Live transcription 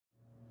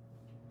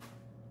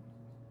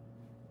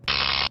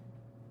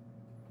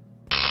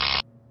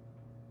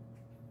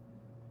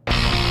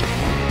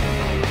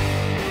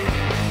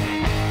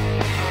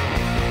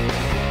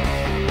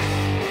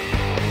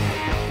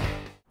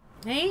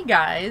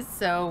guys,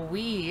 so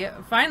we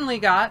finally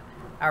got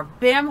our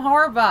BAM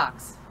horror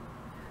box.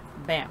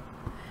 BAM.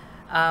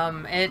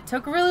 It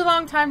took a really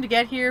long time to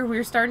get here. We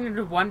were starting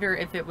to wonder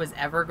if it was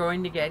ever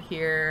going to get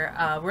here.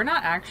 We're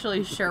not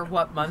actually sure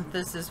what month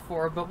this is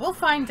for, but we'll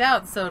find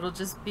out, so it'll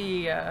just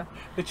be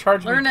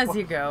learn as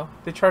you go.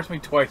 They charged me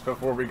twice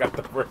before we got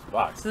the first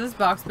box. So this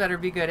box better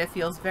be good. It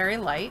feels very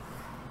light.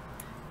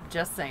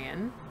 Just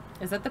saying.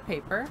 Is that the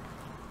paper?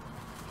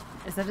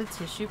 Is that a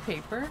tissue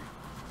paper?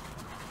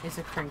 It's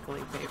a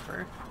crinkly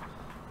paper.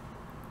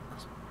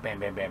 Bam,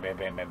 bam, bam, bam,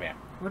 bam, bam, bam.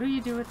 What do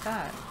you do with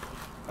that?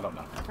 I don't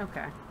know.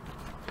 Okay.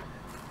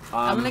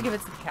 I'm gonna give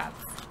it to the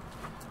cats.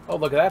 Oh,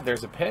 look at that.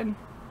 There's a pin.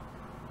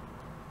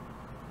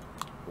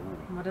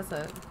 Ooh. What is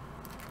it?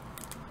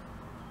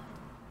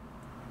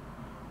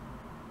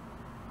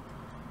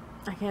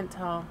 I can't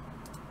tell.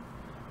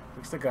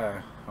 Looks like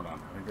a... Hold on.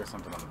 I think there's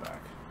something on the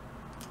back.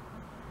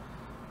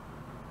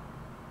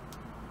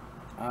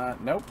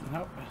 Nope,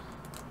 nope.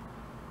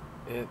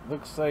 It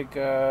looks like,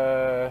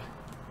 Let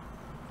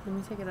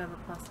me take it out of the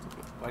plastic.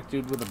 Black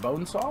dude with a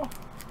bone saw?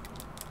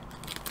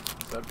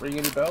 Does that ring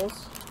any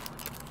bells?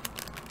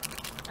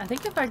 I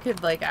think if I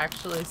could, like,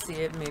 actually see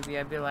it, maybe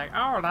I'd be like,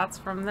 oh, that's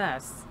from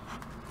this.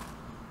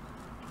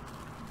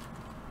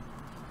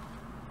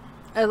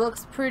 It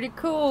looks pretty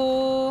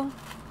cool.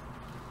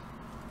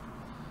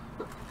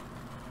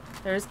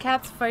 There's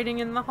cats fighting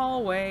in the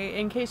hallway,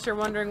 in case you're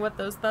wondering what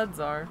those thuds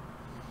are.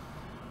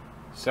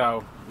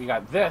 So, we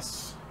got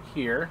this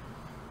here.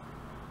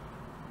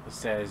 It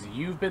says,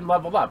 you've been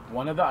leveled up.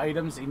 One of the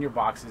items in your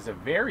box is a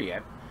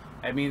variant.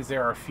 That means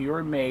there are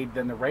fewer made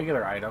than the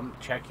regular item.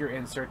 Check your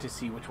insert to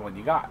see which one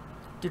you got.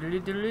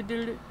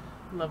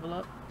 Level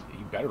up.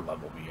 You better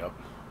level me up.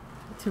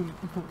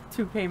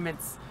 Two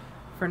payments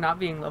for not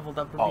being leveled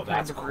up would be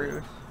kind of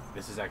rude.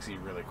 This is actually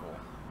really cool.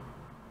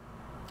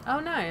 Oh,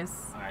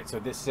 nice. Alright, so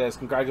this says,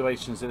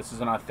 congratulations, this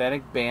is an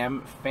authentic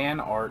BAM fan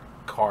art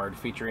card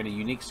featuring a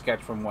unique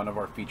sketch from one of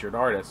our featured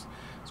artists.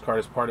 This card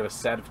is part of a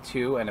set of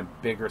 2 and a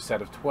bigger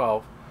set of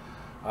 12.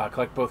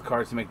 Collect both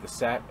cards to make the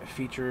set,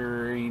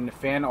 featuring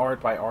fan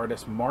art by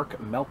artist Mark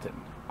Melton.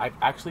 I've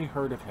actually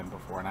heard of him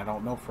before, and I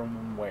don't know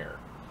from where.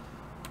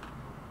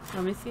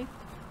 Let me see.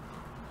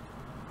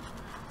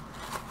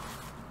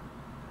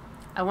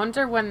 I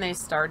wonder when they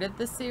started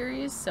the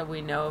series, so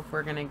we know if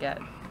we're going to get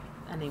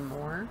any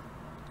more.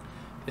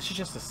 This is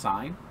just a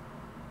sign.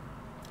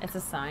 It's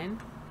a sign?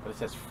 But it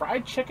says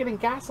fried chicken and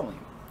gasoline.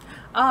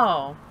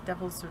 Oh,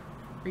 Devil's...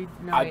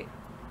 No, wait.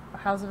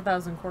 House of a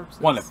Thousand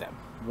Corpses. One of them.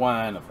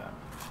 One of them.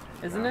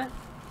 Isn't it?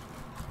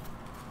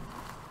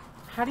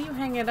 How do you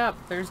hang it up?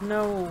 There's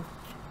no...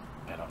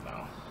 I don't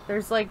know.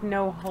 There's, like,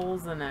 no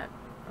holes in it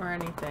or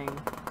anything.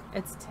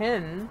 It's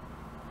tin,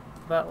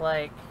 but,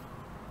 like...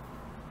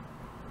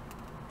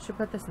 Should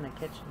put this in the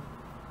kitchen.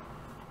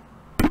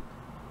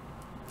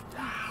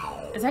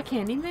 Is that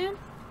Candyman?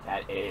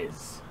 That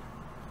is.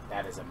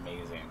 That is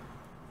amazing.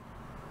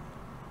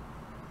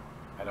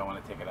 I don't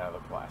want to take it out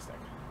of the plastic.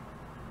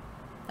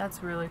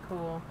 That's really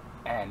cool.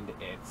 And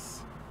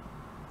it's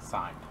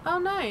signed. Oh,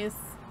 nice.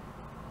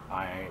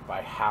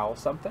 By Hal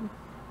something.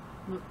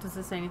 Does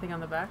this say anything on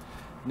the back?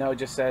 No, it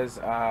just says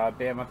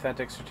BAM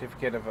Authentic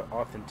Certificate of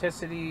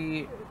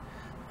Authenticity.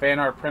 Fan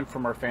art print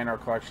from our fan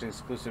art collection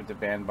exclusive to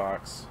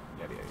Bandbox.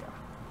 Yada, yada,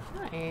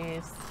 yada.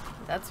 Nice.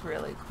 That's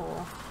really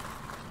cool.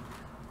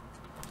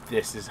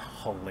 This is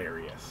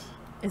hilarious.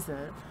 Is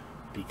it?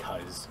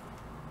 Because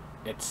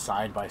it's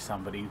signed by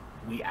somebody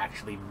we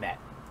actually met.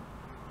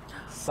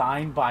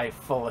 Signed by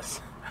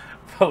Felicia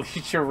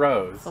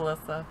Rose.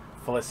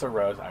 Felissa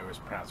Rose. I always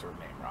pronounce her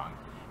name wrong.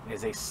 It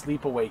is a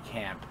sleepaway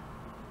camp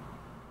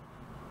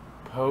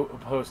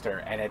poster,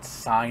 and it's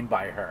signed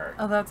by her.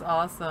 Oh, that's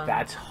awesome.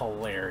 That's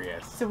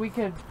hilarious. So we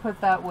could put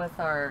that with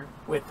our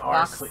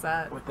box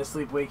set. With the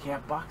sleepaway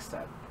camp box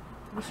set.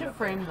 We should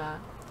frame that.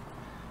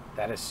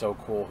 That is so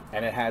cool.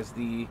 And it has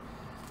the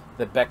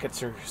Beckett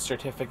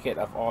certificate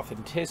of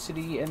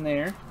authenticity in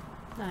there.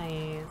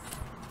 Nice.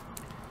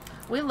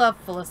 We love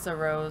Felissa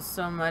Rose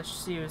so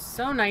much. She was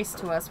so nice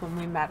to us when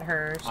we met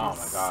her. She's oh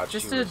my god.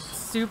 Just a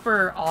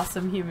super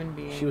awesome human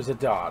being. She was a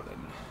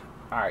darling.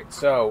 Alright,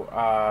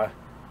 so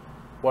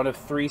one of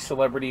 3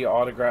 celebrity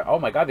autograph. Oh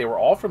my god, they were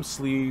all from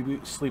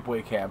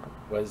Sleepaway Camp.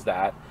 Was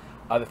that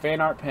the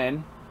fan art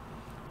pen?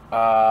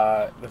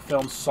 The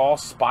film Saw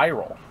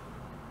Spiral.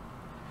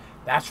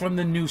 That's from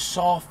the new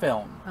Saw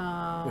film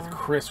with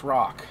Chris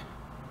Rock.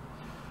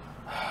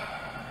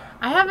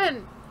 I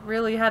haven't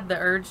really had the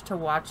urge to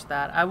watch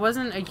that. I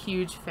wasn't a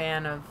huge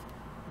fan of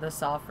the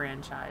Saw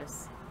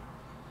franchise.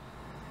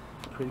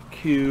 Pretty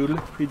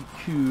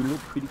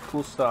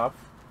cool stuff.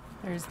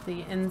 There's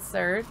the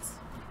insert.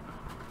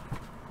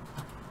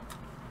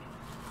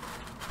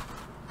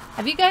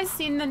 Have you guys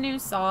seen the new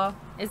Saw?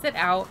 Is it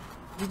out?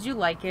 Did you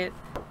like it?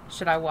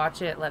 Should I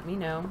watch it? Let me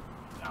know.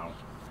 No.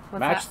 What's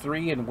Match that?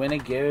 3 and win a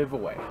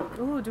giveaway.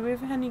 Ooh, do we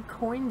have any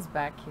coins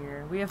back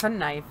here? We have a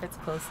knife. It's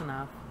close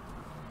enough.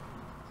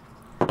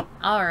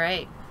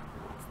 Alright.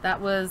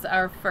 That was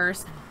our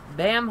first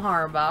BAM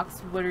horror box.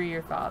 What are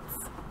your thoughts?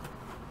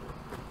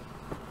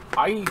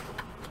 You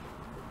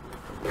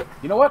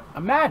know what?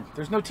 I'm mad.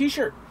 There's no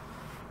T-shirt.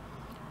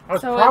 I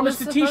was So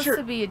promised it a was T-shirt. supposed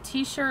to be a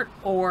T-shirt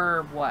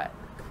or what?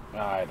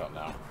 I don't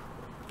know.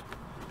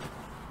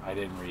 I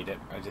didn't read it.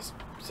 I just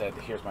said,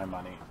 "Here's my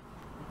money."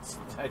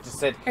 I just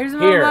said, Here's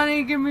 "Here, my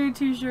money. Give me a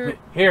T-shirt."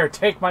 here,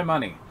 take my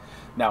money.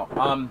 No,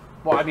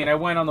 well, I mean, I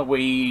went on the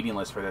waiting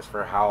list for this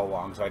for how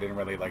long, so I didn't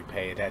really like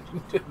pay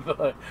attention to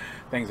the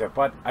things that.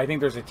 But I think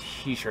there's a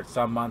T-shirt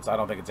some months. I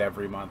don't think it's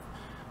every month.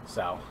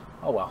 So,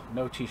 oh well,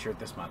 no T-shirt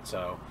this month.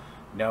 So,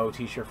 no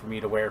T-shirt for me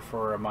to wear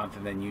for a month,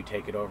 and then you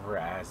take it over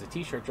as a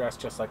T-shirt dress,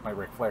 just like my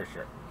Ric Flair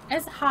shirt.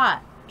 It's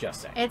hot.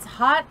 Just saying. It's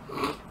hot,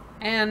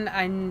 and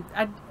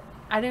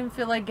I didn't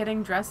feel like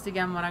getting dressed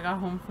again when I got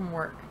home from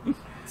work.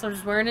 So I'm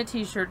just wearing a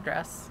T-shirt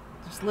dress.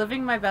 Just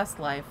living my best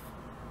life.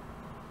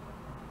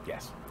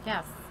 Yes.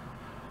 Yes.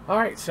 All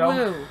right, so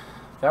Blue.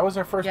 that was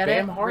our first Get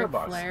BAM it? horror Ric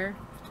box. Flair.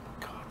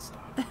 God,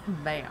 stop.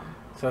 Bam.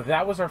 So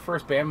that was our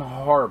first BAM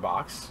horror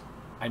box.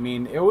 I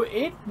mean,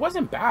 it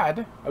wasn't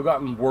bad. I've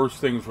gotten worse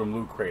things from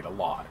Loot Crate a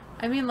lot.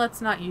 I mean,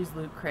 let's not use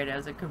Loot Crate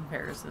as a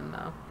comparison,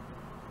 though.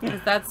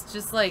 Because that's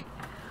just like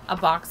a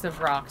box of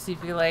rocks.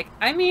 You'd be like,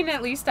 I mean,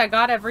 at least I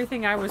got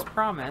everything I was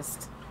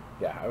promised.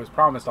 Yeah, I was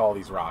promised all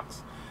these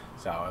rocks.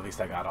 So at least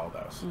I got all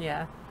those.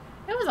 Yeah.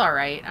 It was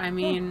alright. I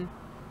mean,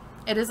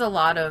 it is a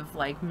lot of,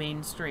 like,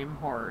 mainstream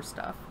horror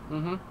stuff.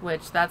 Mm-hmm.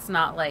 Which, that's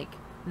not, like,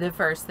 the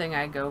first thing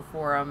I go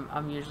for.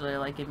 I'm usually,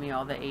 like, give me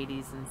all the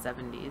 80s and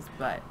 70s,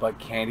 but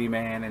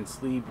Candyman and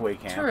Sleepaway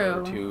Camp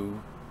are True.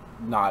 two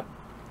not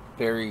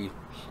very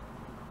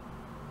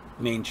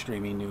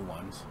mainstreamy new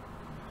ones.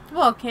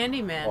 well,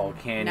 Candyman, Well,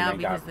 Candyman now got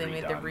because they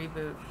made the redone.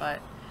 reboot, but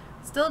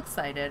still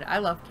excited. I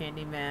love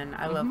Candyman.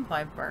 I love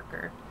Clive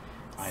Barker.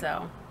 I So,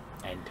 know.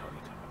 And Tony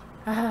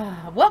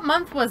Todd. what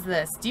month was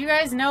this? Do you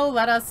guys know?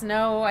 Let us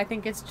know. I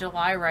think it's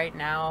July right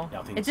now.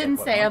 Nothing It said didn't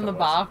what say month on the it was.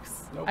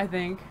 box, Nope. I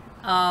think.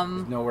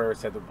 There's nowhere it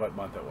said what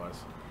month it was.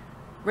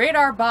 Rate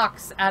our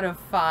box out of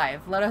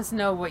 5. Let us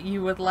know what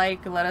you would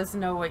like. Let us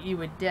know what you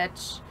would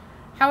ditch.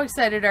 How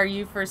excited are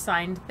you for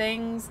signed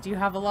things? Do you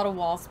have a lot of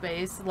wall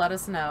space? Let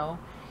us know.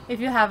 If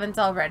you haven't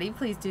already,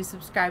 please do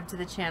subscribe to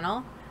the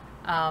channel.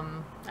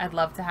 I'd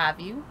love to have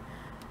you.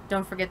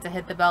 Don't forget to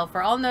hit the bell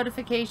for all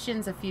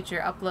notifications of future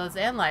uploads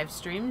and live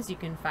streams. You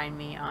can find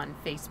me on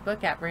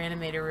Facebook at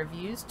Reanimator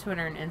Reviews,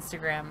 Twitter and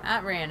Instagram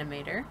at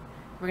Reanimator.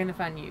 We're going to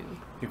find you. You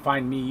can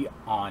find me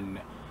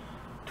on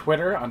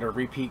Twitter under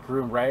Repeat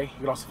Groom Ray. You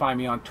can also find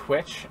me on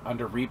Twitch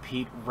under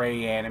Repeat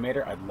Ray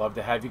Animator. I'd love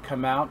to have you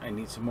come out. I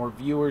need some more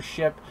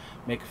viewership,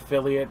 make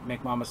affiliate,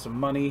 make Mama some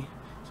money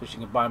so she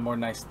can buy more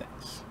nice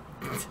things.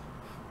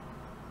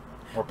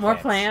 More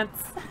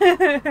plants.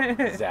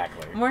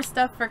 Exactly. More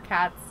stuff for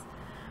cats.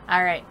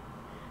 Alright.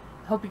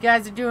 Hope you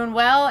guys are doing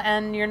well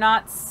and you're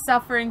not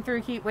suffering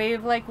through heat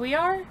wave like we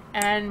are.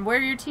 And wear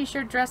your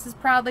T-shirt dresses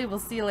proudly. We'll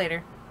see you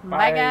later.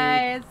 Bye, Bye.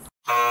 guys.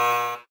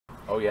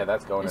 Oh yeah,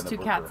 that's going There's in the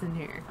 2 blooper. cats in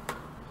here.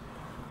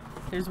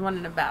 There's one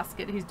in a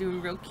basket. He's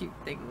doing real cute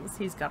things.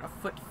 He's got a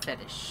foot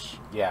fetish.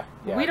 Yeah,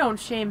 yeah. We don't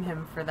shame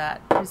him for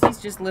that because he's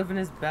just living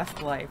his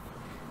best life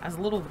as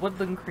a little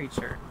woodland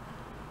creature.